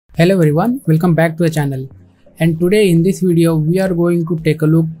Hello everyone, welcome back to the channel. And today in this video we are going to take a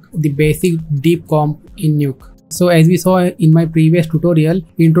look at the basic deep comp in Nuke. So as we saw in my previous tutorial,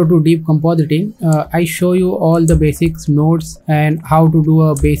 intro to deep compositing, I show you all the basics nodes and how to do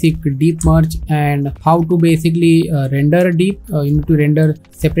a basic deep merge and how to basically render a deep. You need to render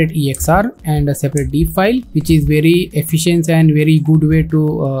separate EXR and a separate deep file, which is very efficient and very good way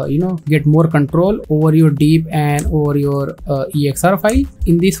to get more control over your deep and over your EXR file.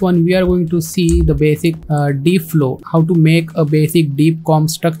 In this one we are going to see the basic deep flow, how to make a basic deep comp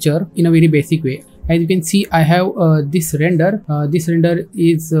structure in a very basic way. As you can see, I have this render. This render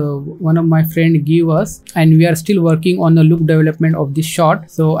is one of my friend give us, and we are still working on the look development of this shot.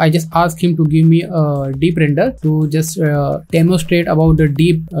 So I just asked him to give me a deep render to just demonstrate about the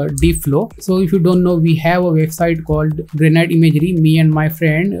deep flow. So if you don't know, we have a website called Granite Imagery. Me and my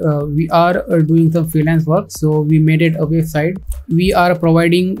friend, we are doing some freelance work. So we made it a website. We are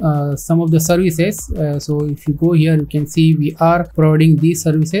providing some of the services. So if you go here, you can see we are providing these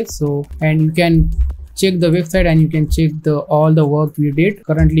services. So and you can check the website and you can check all the work we did.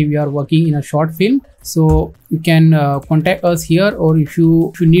 Currently we are working in a short film, so you can contact us here, or if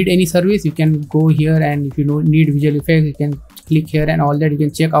you need any service you can go here, and if you need visual effects you can click here and all that. You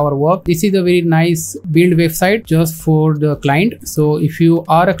can check our work. This is a very nice build website just for the client. So if you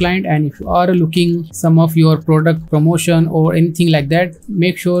are a client and if you are looking some of your product promotion or anything like that,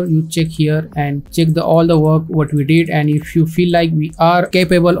 make sure you check here and check all the work what we did. And if you feel like we are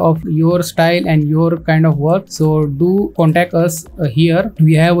capable of your style and your kind of work, so do contact us here.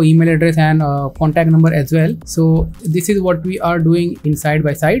 We have an email address and contact number as well. So this is what we are doing in side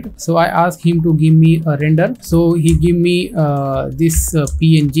by side. So I asked him to give me a render, so he give me this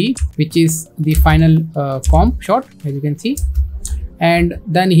PNG, which is the final comp shot, as you can see, and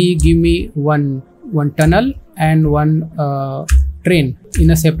then he give me one tunnel and one train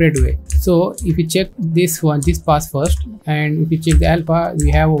in a separate way. So if you check this pass first, and if you check the alpha, we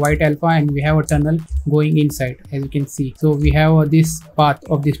have a white alpha and we have a tunnel going inside, as you can see. So we have this path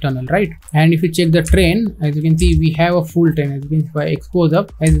of this tunnel, right? And if you check the train, as you can see, we have a full train. As you can see, if I expose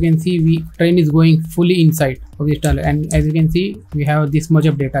up, as you can see, train is going fully inside of this tunnel, and as you can see, we have this much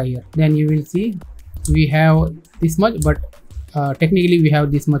of data here. Then you will see we have this much, but technically we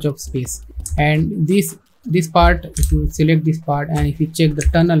have this much of space. And this part, if you select this part and if you check the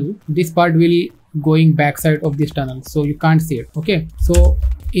tunnel, this part will going backside of this tunnel, so you can't see it. Okay, so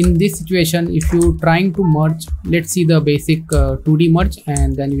in this situation, if you trying to merge, let's see the basic 2D merge,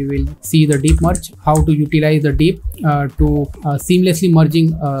 and then we will see the deep merge, how to utilize the deep to seamlessly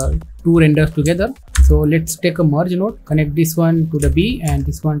merging two renders together. So let's take a merge node, connect this one to the B and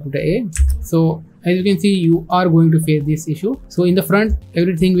this one to the A. So as you can see, you are going to face this issue. So in the front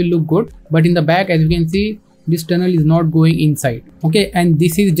everything will look good, but in the back, as you can see, this tunnel is not going inside. Okay, and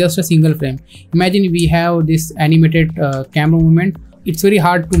this is just a single frame. Imagine we have this animated camera movement. It's very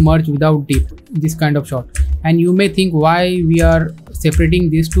hard to merge without deep, this kind of shot. And you may think why we are separating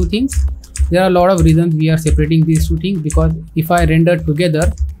these two things. There are a lot of reasons we are separating these two things, because if I render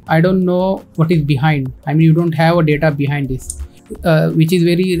together, I don't know what is behind. I mean, you don't have a data behind this, which is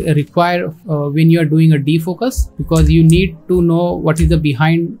very required when you are doing a defocus, because you need to know what is the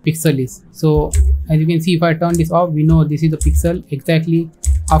behind pixel is. So as you can see, if I turn this off, we know this is the pixel exactly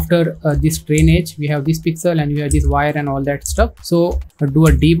after this train edge. We have this pixel and we have this wire and all that stuff. So do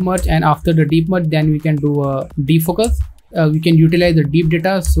a deep merge, and after the deep merge, then we can do a defocus. We can utilize the deep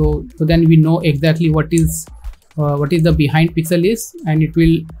data, so then we know exactly what is the behind pixel is, and it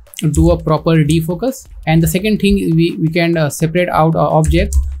will do a proper defocus. And the second thing, we can separate out our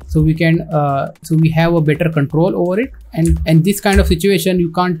object, so we can so we have a better control over it. And this kind of situation,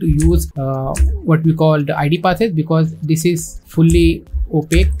 you can't use what we call the ID passes, because this is fully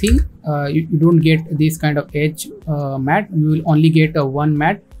opaque thing. You don't get this kind of edge matte. You will only get one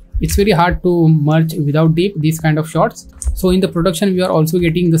matte. It's very hard to merge without deep these kind of shots. So in the production, we are also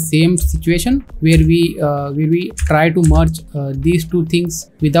getting the same situation where we try to merge these two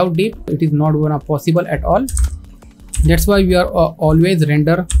things without deep. It is not gonna possible at all. That's why we are always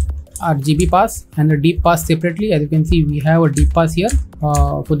render RGB pass and the deep pass separately. As you can see, we have a deep pass here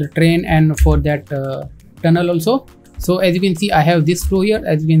for the train and for that tunnel also. So as you can see, I have this flow here,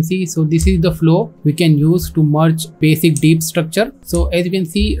 as you can see. So this is the flow we can use to merge basic deep structure. So as you can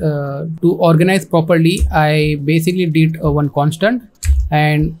see, to organize properly, I basically did one constant,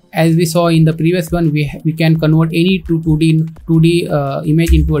 and as we saw in the previous one, we can convert any 2D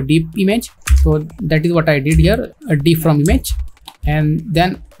image into a deep image. So that is what I did here, a deep from image. And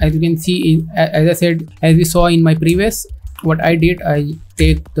then as you can see, as I said, as we saw in my previous, what I did, I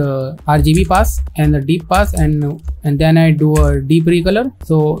take the RGB pass and the deep pass, and then I do a deep recolor.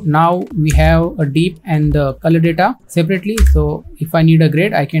 So now we have a deep and the color data separately. So if I need a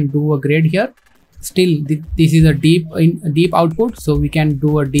grade, I can do a grade here. Still this is a deep output, so we can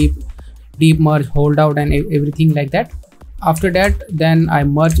do a deep merge, hold out, and everything like that. After that, then I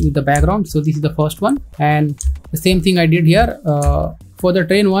merge with the background. So this is the first one, and the same thing I did here. For the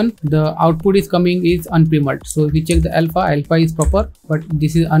train one, the output is coming is unprimed. So if we check the alpha is proper, but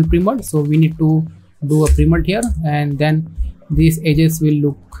this is unprimed, so we need to do a primed here, and then these edges will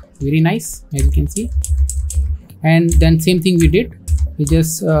look very nice, as you can see. And then same thing we did, we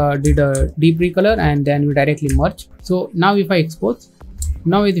just did a deep recolor and then we directly merge. So now if I expose,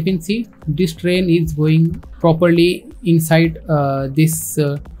 now as you can see, this train is going properly inside this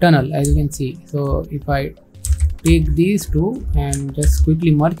tunnel, as you can see. So if I take these two and just quickly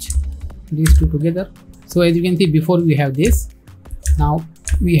merge these two together, so as you can see, before we have this, now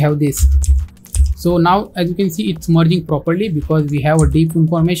we have this. So now as you can see, it's merging properly because we have a deep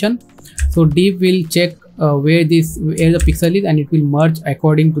information. So deep will check where the pixel is, and it will merge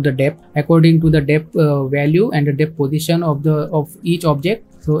according to the depth, value and the depth position of each object.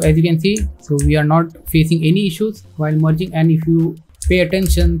 So as you can see, so we are not facing any issues while merging. And if you pay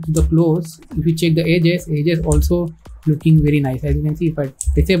attention to the close, if you check the edges also looking very nice. As you can see, if I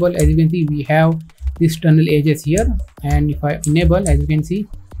disable, as you can see, we have this tunnel edges here, and if I enable, as you can see,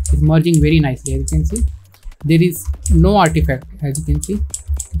 it's merging very nicely. As you can see, there is no artifact. As you can see,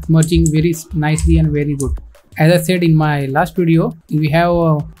 it's merging very nicely and very good. As I said in my last video, we have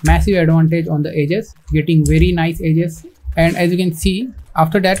a massive advantage on the edges, getting very nice edges. And as you can see,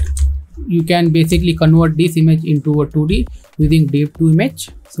 after that, you can basically convert this image into a 2D using deep to image.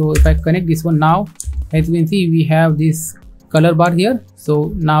 So if I connect this one now, as you can see, we have this color bar here.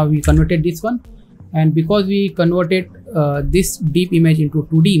 So now we converted this one, and because we converted this deep image into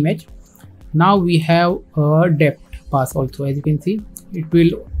 2D image, now we have a depth pass also. As you can see, it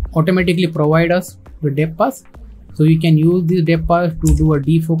will automatically provide us the depth pass. So you can use this depth pass to do a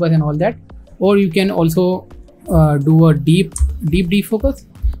defocus and all that, or you can also do a deep defocus.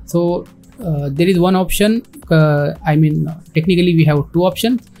 So there is one option, I mean technically we have two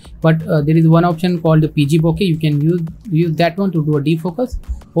options, but there is one option called the PG bokeh. You can use that one to do a defocus,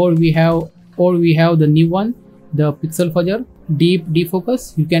 or we have the new one, the pixel fuzzer deep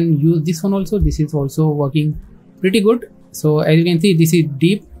defocus. You can use this one also. This is also working pretty good. So as you can see, this is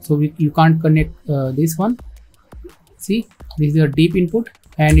deep, so you can't connect this one. See, this is a deep input,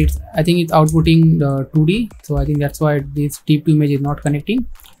 and I think it's outputting the 2D. So I think that's why this deep to image is not connecting.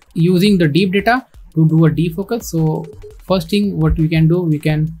 Using the deep data to do a defocus. So first thing what we can do, we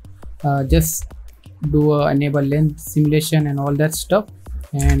can just do a enable length simulation and all that stuff.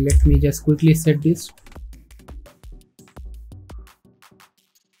 And let me just quickly set this.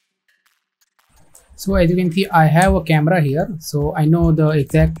 So as you can see, I have a camera here, so I know the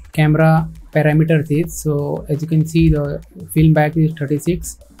exact camera parameters is. So as you can see, the film back is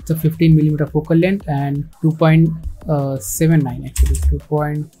 36. It's a 15mm focal length and 2.79 actually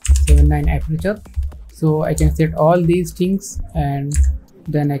 2.79 aperture. So I can set all these things, and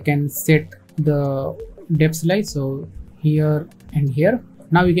then I can set the depth slice, so here and here.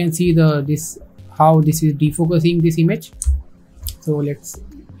 Now you can see how this is defocusing this image. So let's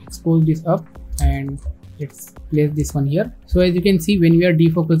expose this up and let's place this one here. So as you can see, when we are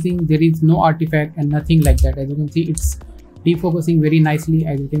defocusing, there is no artifact and nothing like that. As you can see, it's defocusing very nicely.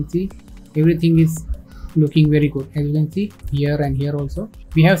 As you can see, everything is looking very good. As you can see here and here also,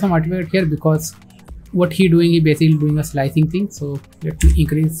 we have some artifact here because what he doing is basically doing a slicing thing. So let me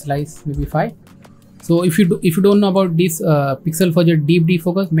increase slice maybe 5. So if you don't know about this pixel fuzzer deep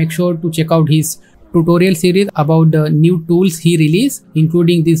defocus, make sure to check out his tutorial series about the new tools he released,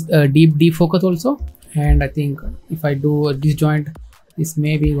 including this deep defocus also. And I think if I do this joint, this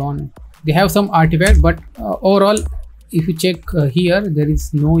may be gone. They have some artifact, but overall, if you check here, there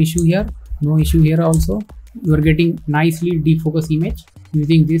is no issue here, no issue here also. You are getting nicely defocus image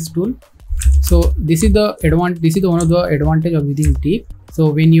using this tool. So this is the advantage. This is one of the advantage of using deep. So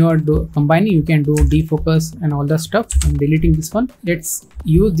when you are combining, you can do defocus and all the stuff. I'm deleting this one. Let's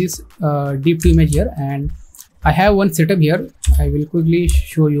use this deep to image here, and I have one setup here. I will quickly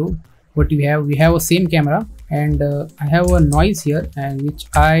show you what we have. We have a same camera, and I have a noise here, and which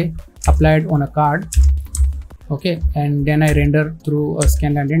I applied on a card. Okay, and then I render through a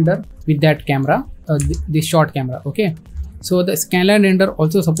scanline render with that camera, this short camera. Okay, so the scanline render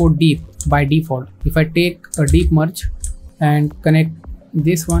also support deep by default. If I take a deep merge and connect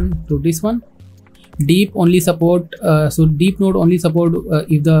this one to this one, deep only support so deep node only support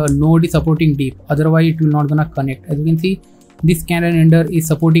if the node is supporting deep, otherwise it will not gonna connect. As you can see, this scanner render is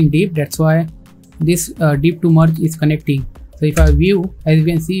supporting deep, that's why this deep to merge is connecting. So if I view, as you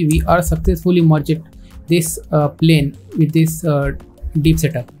can see, we are successfully merged this plane with this deep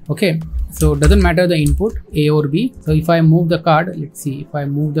setup. Okay, so doesn't matter the input A or B. So if I move the card, let's see, if I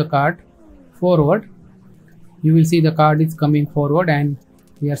move the card forward, you will see the card is coming forward and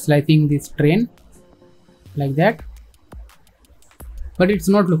we are slicing this train like that, but it's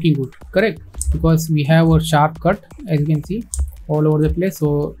not looking good, correct? Because we have a sharp cut, as you can see, all over the place,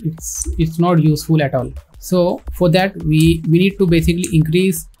 so it's not useful at all. So for that we need to basically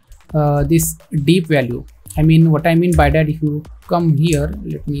increase this deep value. I mean, what I mean by that, if you come here,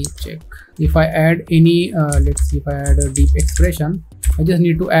 let me check. If I add any let's see, if I add a deep expression, I just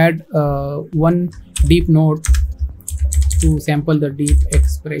need to add one deep node to sample the deep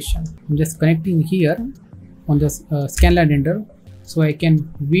expression. I'm just connecting here on the scanline render, so I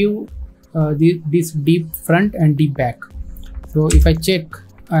can view this deep front and deep back. So if I check,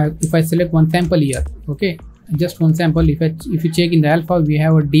 if I select one sample here, okay, just one sample, if you check in the alpha, we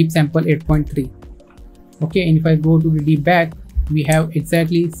have a deep sample 8.3. okay, and if I go to the deep back, we have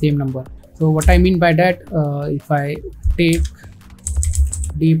exactly same number. So what I mean by that, if I take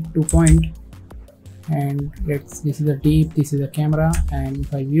deep to point, and this is the deep, this is the camera, and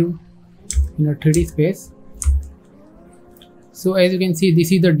if I view in a 3D space, so as you can see,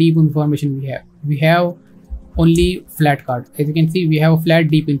 this is the deep information we have only flat card. As you can see, we have a flat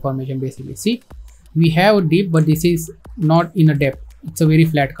deep information. Basically, see, we have a deep, but this is not in a depth, it's a very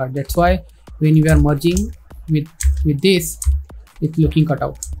flat card. That's why when you are merging with this, it's looking cut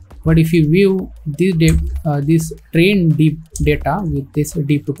out. But if you view this deep, this train deep data with this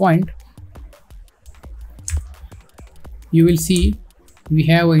deep to point, you will see we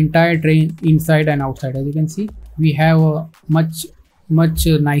have an entire train inside and outside. As you can see, we have a much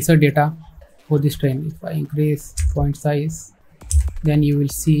nicer data for this train. If I increase point size, then you will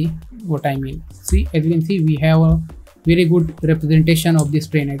see what I mean. See, as you can see, we have a very good representation of this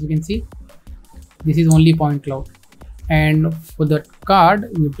train. As you can see, this is only point cloud, and for the card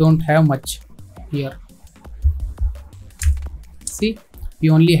we don't have much here. See, we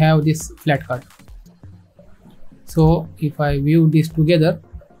only have this flat card. So if I view this together,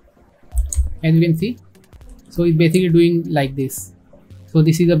 as you can see, so it's basically doing like this. So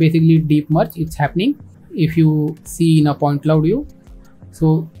this is a basically deep merge, it's happening. If you see in a point cloud view,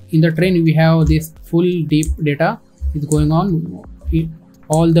 so in the train we have this full deep data is going on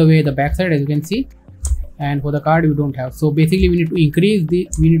all the way the backside, as you can see, and for the card we don't have. So basically we need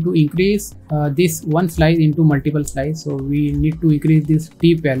to increase this one slice into multiple slice. So we need to increase this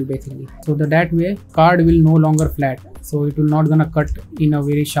deep value basically, so that way card will no longer flat, so it will not gonna cut in a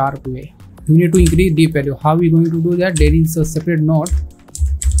very sharp way. We need to increase deep value. How are we going to do that? There is a separate node.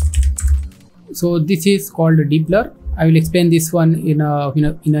 So this is called a deep blur. I will explain this one in a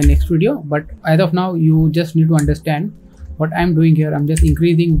next video, but as of now you just need to understand what I'm doing here. I'm just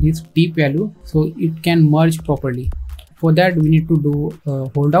increasing this deep value so it can merge properly. For that we need to do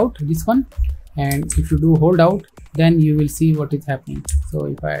hold out this one, and if you do hold out, then you will see what is happening. So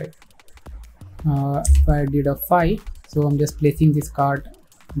if I did a 5, so I'm just placing this card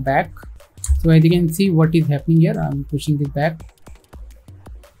back. So as you can see what is happening here, I'm pushing this back.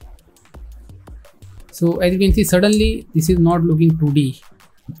 So as you can see, suddenly this is not looking 2D.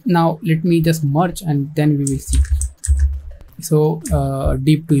 Now let me just merge and then we will see. So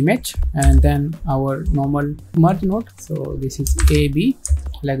deep to image, and then our normal merge node. So this is AB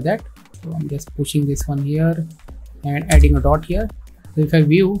like that. So I'm just pushing this one here and adding a dot here. So if I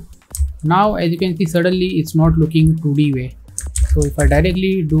view now, as you can see, suddenly it's not looking 2D way. So if I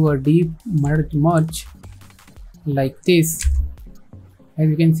directly do a deep merge like this, as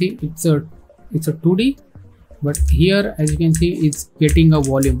you can see, it's a 2D, but here as you can see it's getting a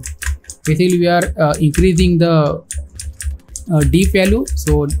volume. Basically we are increasing the deep value,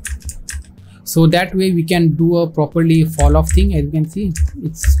 so that way we can do a properly fall off thing. As you can see,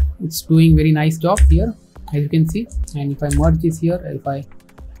 it's doing very nice job here, as you can see. And if I merge this here, if I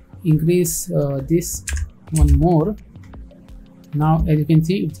increase this one more, now as you can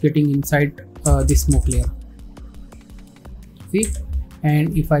see it's getting inside this smoke layer. See,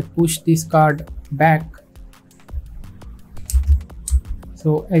 and if I push this card back,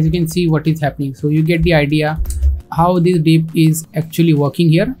 so as you can see what is happening. So you get the idea how this deep is actually working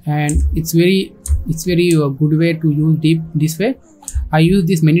here, and it's very good way to use deep this way. I use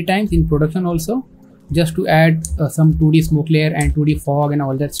this many times in production also, just to add some 2D smoke layer and 2D fog and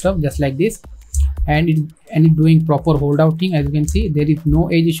all that stuff, just like this. And it's doing proper hold out thing. As you can see, there is no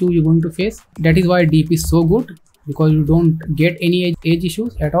edge issue you're going to face. That is why deep is so good, because you don't get any edge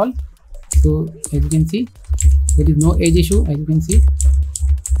issues at all. So as you can see, There is no edge issue. As you can see,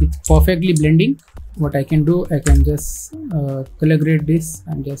 it's perfectly blending. What I can do, I can just color grade this.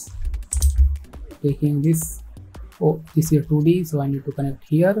 I'm just taking this. Oh, this is 2D, so I need to connect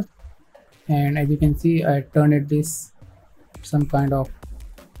here. And as you can see, I turned it this some kind of.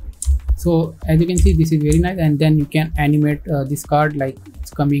 So as you can see, this is very nice, and then you can animate this card like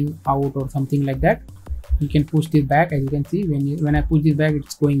it's coming out or something like that. You can push this back. As you can see, when I push this back,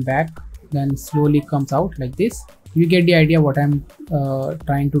 it's going back, then slowly comes out like this. You get the idea what I'm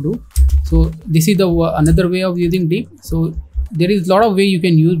trying to do. So this is the another way of using deep. So there is a lot of way you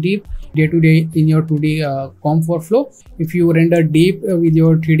can use deep day to day in your 2D comp workflow. If you render deep with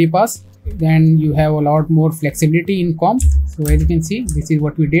your 3D pass, then you have a lot more flexibility in comp. So as you can see, this is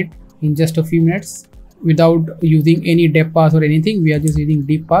what we did in just a few minutes without using any depth pass or anything. We are just using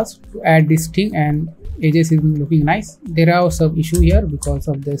deep pass to add this thing, and edges is looking nice. There are some issue here because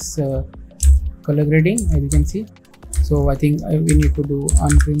of this color grading, as you can see. So I think we need to do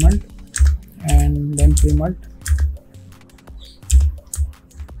unprimmed and then primmed.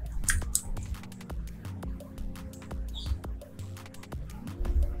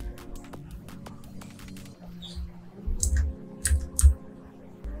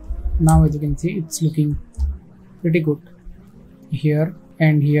 Now as you can see, it's looking pretty good here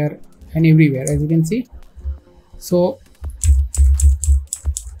and everywhere, as you can see. So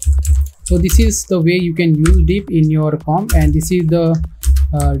this is the way you can use deep in your comp, and this is the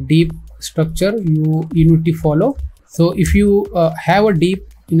deep structure you need to follow. So if you have a deep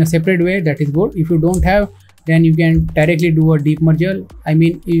in a separate way, that is good. If you don't have, then you can directly do a deep merger. I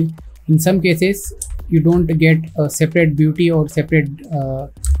mean, in some cases you don't get a separate beauty or separate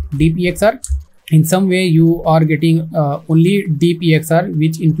deep EXR. In some way you are getting only deep EXR,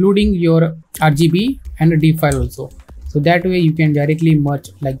 which including your RGB and a deep file also. So that way you can directly merge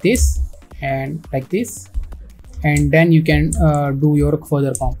like this and like this, and then you can do your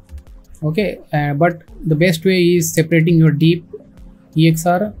further comp. Okay, but the best way is separating your deep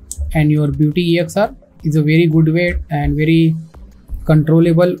EXR and your beauty EXR is a very good way and very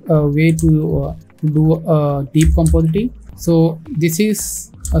controllable way to do deep compositing. So this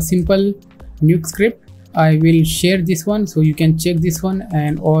is a simple Nuke script. I will share this one so you can check this one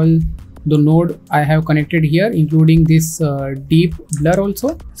and all the node I have connected here, including this deep blur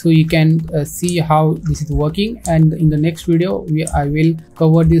also, so you can see how this is working. And in the next video I will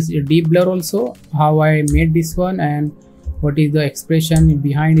cover this deep blur also, how I made this one and what is the expression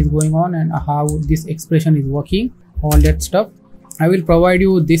behind is going on and how this expression is working, all that stuff. I will provide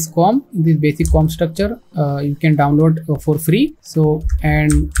you this comp, this basic comp structure. You can download for free. So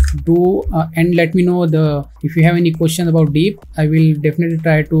and let me know if you have any questions about deep. I will definitely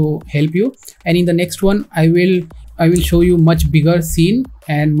try to help you. And in the next one, I will show you much bigger scene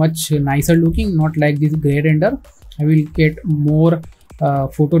and much nicer looking, not like this gray render. I will get more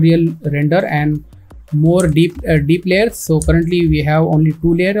photoreal render and more deep layers. So currently we have only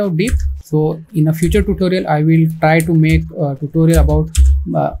 2 layers of deep. So in a future tutorial, I will try to make a tutorial about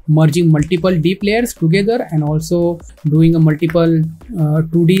merging multiple deep layers together and also doing a multiple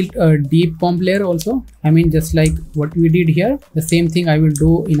 2D deep comp layer also. I mean, just like what we did here, the same thing I will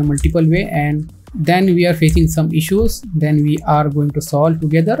do in a multiple way. And then we are facing some issues, then we are going to solve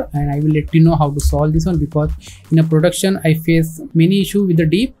together, and I will let you know how to solve this one, because in a production I face many issues with the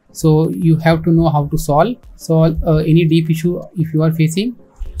deep. So you have to know how to solve any deep issue if you are facing,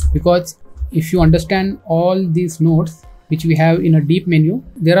 because if you understand all these nodes which we have in a deep menu,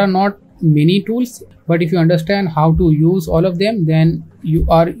 there are not many tools, but if you understand how to use all of them, then you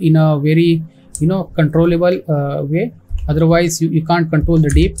are in a very controllable way. Otherwise you can't control the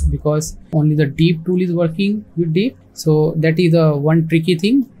deep, because only the deep tool is working with deep. So that is one tricky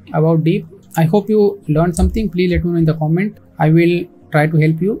thing about deep. I hope you learned something. Please let me know in the comment. I will try to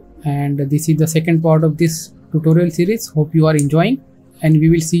help you, and this is the second part of this tutorial series. Hope you are enjoying, and we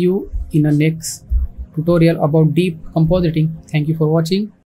will see you in the next tutorial about deep compositing. Thank you for watching.